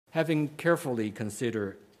Having carefully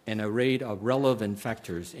considered an array of relevant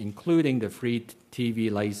factors, including the free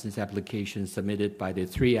TV license application submitted by the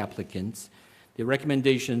 3 applicants, the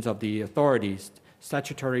recommendations of the authorities,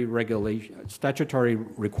 statutory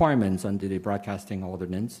requirements under the Broadcasting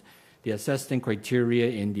Ordinance, the assessment criteria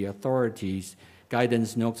in the authorities'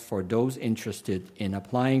 guidance notes for those interested in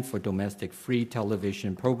applying for domestic free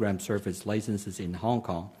television program service licenses in Hong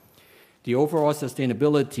Kong, the overall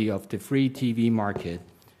sustainability of the free TV market,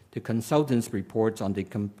 the consultants' reports on the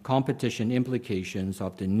competition implications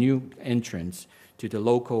of the new entrants to the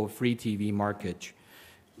local free TV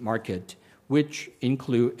market, which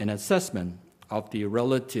include an assessment of the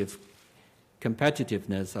relative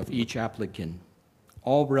competitiveness of each applicant,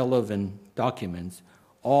 all relevant documents,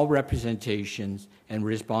 all representations and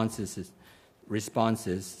responses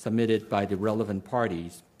submitted by the relevant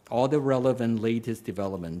parties, all the relevant latest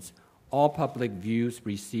developments, all public views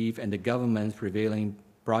received, and the government's prevailing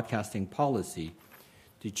broadcasting policy,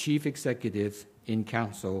 the Chief Executive in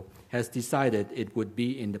Council has decided it would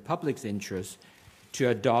be in the public's interest to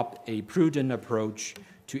adopt a prudent approach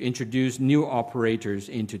to introduce new operators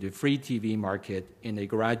into the free TV market in a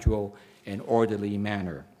gradual and orderly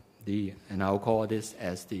manner. And I'll call this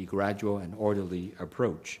as the gradual and orderly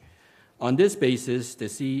approach. On this basis, the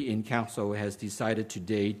CE in Council has decided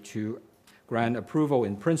today to grant approval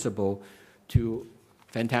in principle to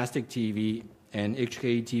Fantastic TV and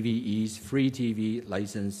HKTVE's free TV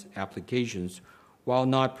license applications, while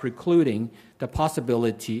not precluding the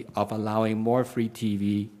possibility of allowing more free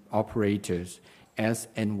TV operators as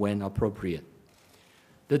and when appropriate.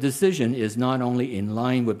 The decision is not only in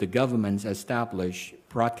line with the government's established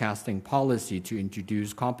broadcasting policy to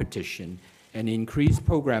introduce competition and increase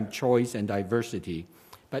program choice and diversity,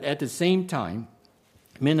 but at the same time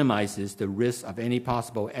minimizes the risk of any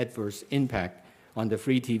possible adverse impact on the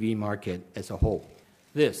free TV market as a whole.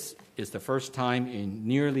 This is the first time in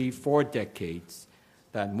nearly 4 decades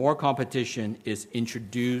that more competition is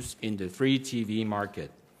introduced in the free TV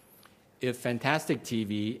market. If Fantastic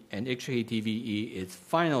TV and HKTVE is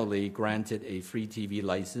finally granted a free TV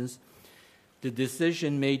license, the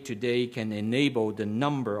decision made today can enable the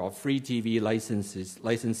number of free TV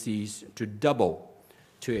licensees to double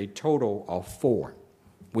to a total of 4.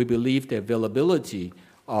 We believe the availability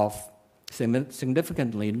of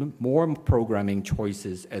significantly more programming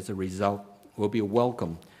choices as a result will be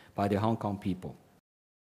welcomed by the Hong Kong people.